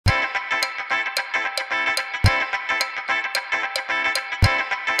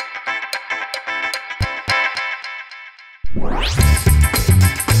Ok,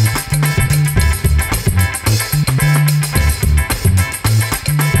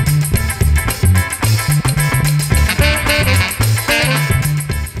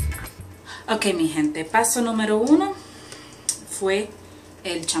 mi gente, paso número 1 fue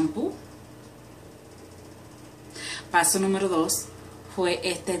el champú. Paso número 2 fue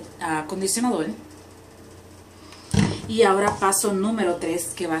este acondicionador. Y ahora paso número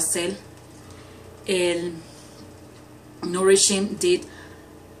 3, que va a ser el Nourishing Deep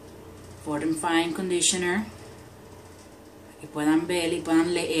Fortifying Conditioner. Que puedan ver y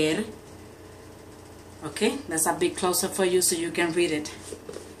puedan leer. Okay, that's a bit closer for you so you can read it.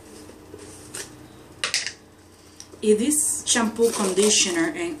 And this shampoo,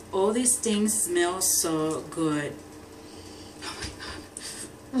 conditioner, and all these things smell so good. Oh my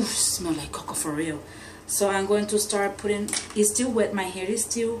god. Oof, smell like cocoa for real. So I'm going to start putting, it's still wet, my hair is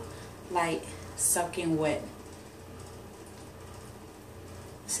still like soaking wet.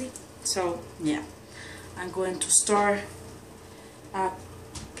 See? So yeah, I'm going to start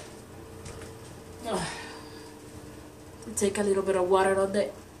take a little bit of water on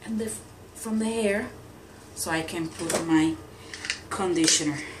from the hair so I can put my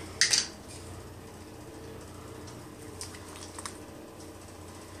conditioner.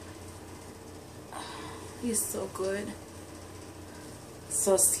 It's so good,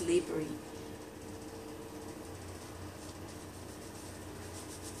 so slippery.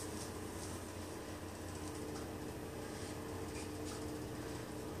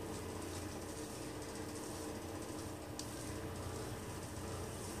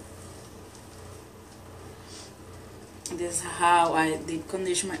 This is how I deep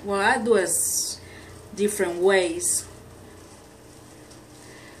condition my, well, I do it different ways.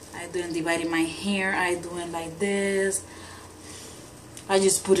 I do it dividing my hair, I do it like this. I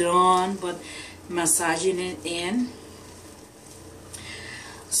just put it on, but massaging it in.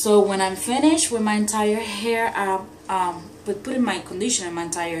 So when I'm finished with my entire hair, but putting my conditioner in my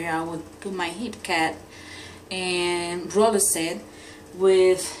entire hair, I would put my hip cat and roller set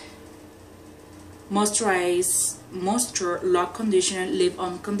with Moisture Lock Conditioner, Leave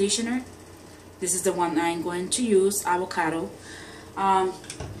On Conditioner. This is the one I'm going to use, avocado.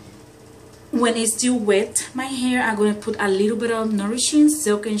 When it's still wet, my hair, I'm going to put a little bit of Nourishing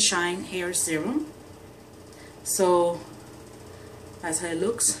Silk and Shine Hair Serum. So that's how it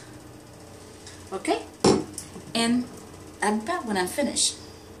looks. Okay, and I'm back when I'm finished.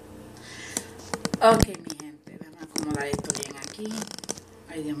 Okay, mi gente, vamos a acomodar esto bien aquí.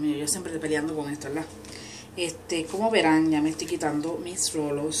 Ay, Dios mío, yo siempre estoy peleando con esto, ¿verdad? Como verán, ya me estoy quitando mis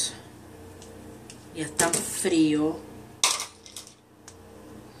rolos. Ya están fríos.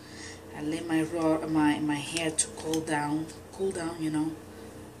 I let my hair to cool down, you know,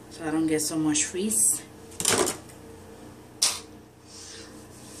 so I don't get so much frizz.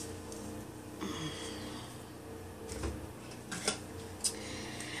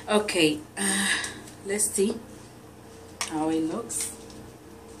 Okay, let's see how it looks.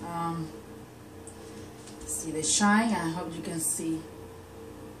 See the shine. I hope you can see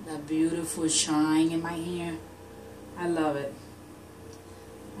that beautiful shine in my hair. I love it.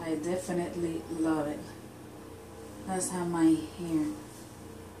 I definitely love it. That's how my hair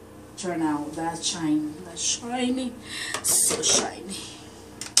turned out. That shine, that shiny, so shiny.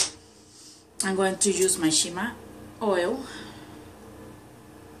 I'm going to use my shea oil.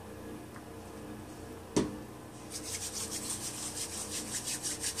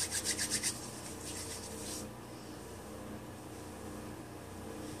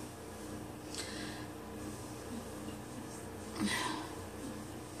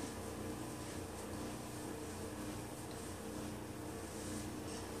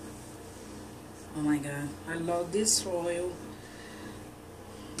 Oh my god, I love this oil.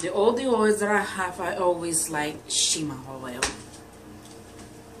 All the oils that I have, I always like shea oil.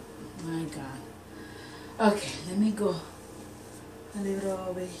 My god. Okay, let me go a little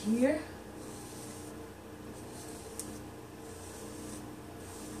over here.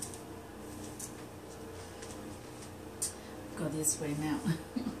 Go this way now.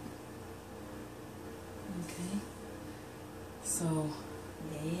 Okay, so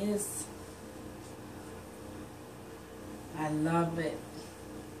yes, I love it.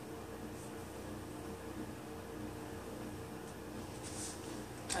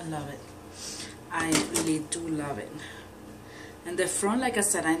 I love it. I really do love it. And the front, like I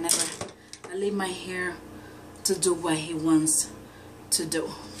said, I leave my hair to do what he wants to do.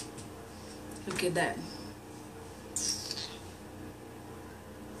 Look at that.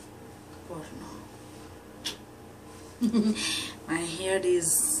 My hair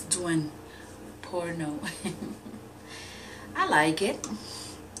is doing porno. I like it.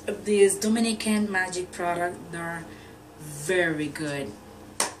 These Dominican magic product, they're very good.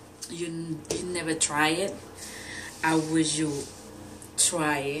 You never try it, I wish you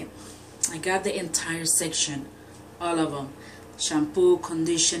try it. I got the entire section, all of them: shampoo,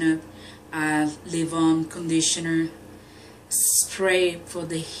 conditioner, leave-on conditioner, spray for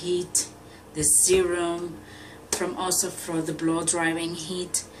the heat, the serum from also for the blow driving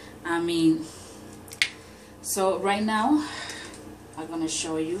heat. I mean, so right now I'm gonna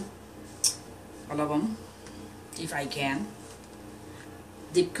show you all of them if I can.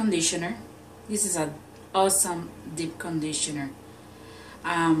 Deep conditioner. This is an awesome deep conditioner.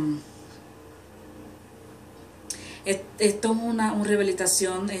 Esto es una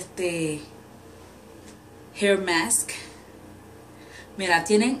rehabilitación, hair mask. Mira,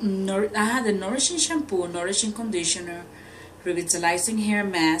 tienen the nourishing shampoo, nourishing conditioner, revitalizing hair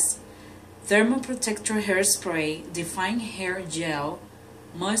mask, thermoprotector hairspray, define hair gel,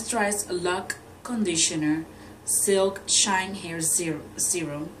 moisturized lock conditioner, silk shine hair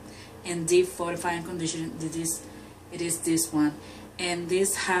serum, and deep fortifying conditioner. It is this one, and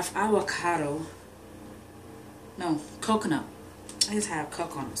this have avocado. No, coconut. I just have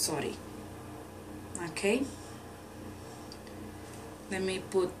coconut. Sorry. Okay. Let me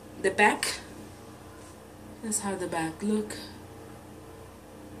put the back. That's how the back look.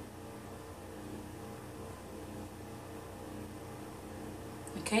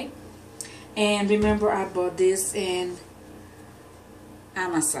 Okay. And remember, I bought this in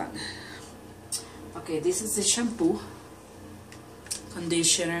Amazon. Okay, this is the shampoo,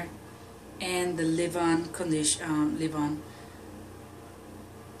 conditioner, and the leave-on leave-on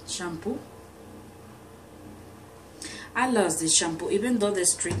shampoo. I love this shampoo, even though they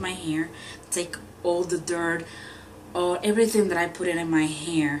strip my hair, take all the dirt or everything that I put in my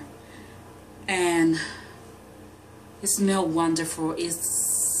hair, and it smells wonderful.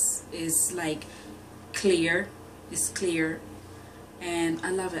 It's like clear. It's clear, and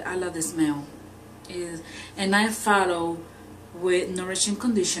I love it. I love the smell. And I follow with nourishing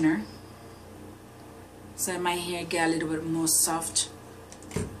conditioner, so my hair get a little bit more soft.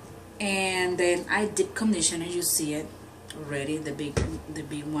 And then I deep conditioner. You see it already, the big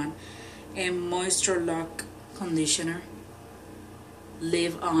one, and moisture lock conditioner,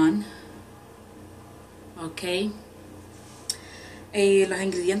 leave on. Okay. Los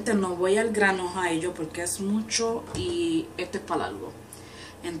ingredientes no voy al grano a ello porque es mucho y esto es para largo.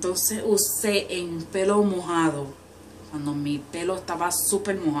 Entonces usé en pelo mojado, cuando mi pelo estaba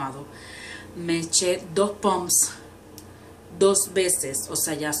súper mojado, me eché 2 pumps 2 veces, o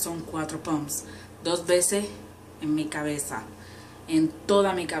sea ya son 4 pumps, 2 veces en mi cabeza, en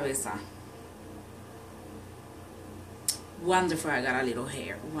toda mi cabeza. Wonderful. I got a little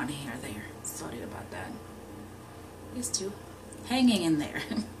hair, one hair there, sorry about that. It's two hanging in there.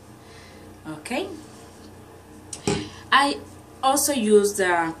 Okay. I also used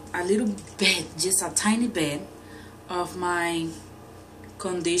a little bit, just a tiny bit of my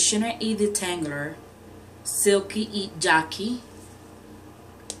conditioner detangler, Silky Jackie.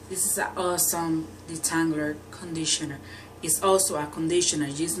 This is an awesome detangler conditioner. It's also a conditioner.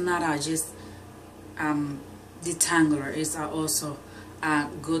 It's not a just detangler. It's also a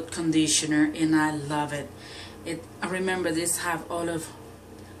good conditioner, and I love it. I remember this have olive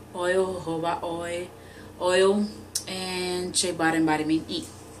oil, jojoba oil, and shea butter and vitamin E.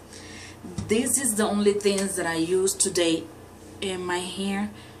 This is the only things that I use today in my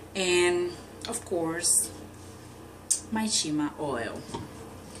hair, and of course my Shima oil.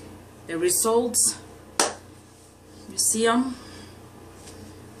 The results, you see them?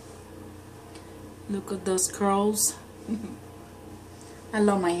 Look at those curls. I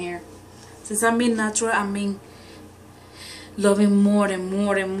love my hair. Since I'm being natural, I'm being loving more and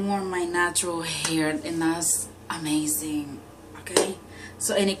more and more my natural hair, and that's amazing. Okay,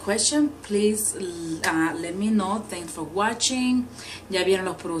 so any question, please let me know. Thanks for watching. Ya vieron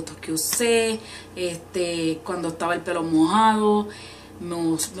los productos que usé. Cuando estaba el pelo mojado, me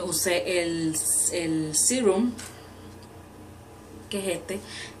usé el serum, que es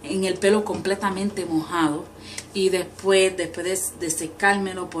en el pelo completamente mojado, y después de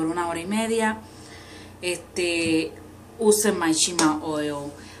secármelo por 1 hora y media, use my Shima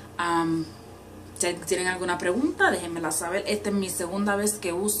oil. Si tienen alguna pregunta, déjenmela saber. Esta es mi segunda vez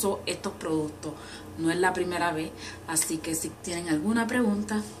que uso estos productos, no es la primera vez, así que si tienen alguna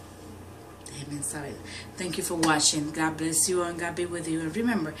pregunta, déjenme saber. Thank you for watching. God bless you and God be with you. And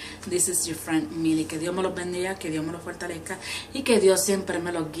remember, this is your friend Millie. Que Dios me los bendiga, que Dios me los fortalezca y que Dios siempre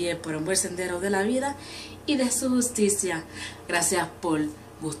me los guíe por un buen sendero de la vida y de su justicia. Gracias por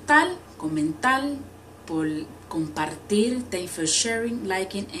gustar, comentar, por compartir. Thanks for sharing,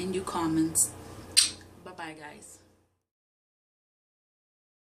 liking, and your comments. Bye bye, guys.